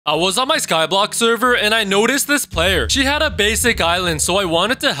I was on my Skyblock server and I noticed this player. She had a basic island, so I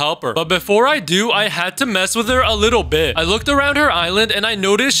wanted to help her. But before I do, I had to mess with her a little bit. I looked around her island and I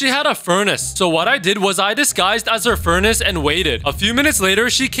noticed she had a furnace. So what I did was I disguised as her furnace and waited. A few minutes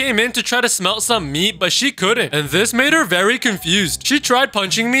later, she came in to try to smelt some meat, but she couldn't. And this made her very confused. She tried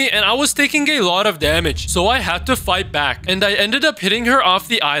punching me and I was taking a lot of damage. So I had to fight back. And I ended up hitting her off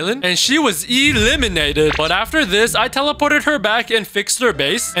the island and she was eliminated. But after this, I teleported her back and fixed her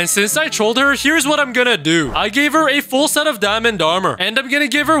base. And since I trolled her, here's what I'm gonna do. I gave her a full set of diamond armor. And I'm gonna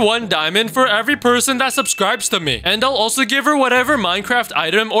give her 1 diamond for every person that subscribes to me. And I'll also give her whatever Minecraft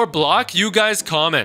item or block you guys comment.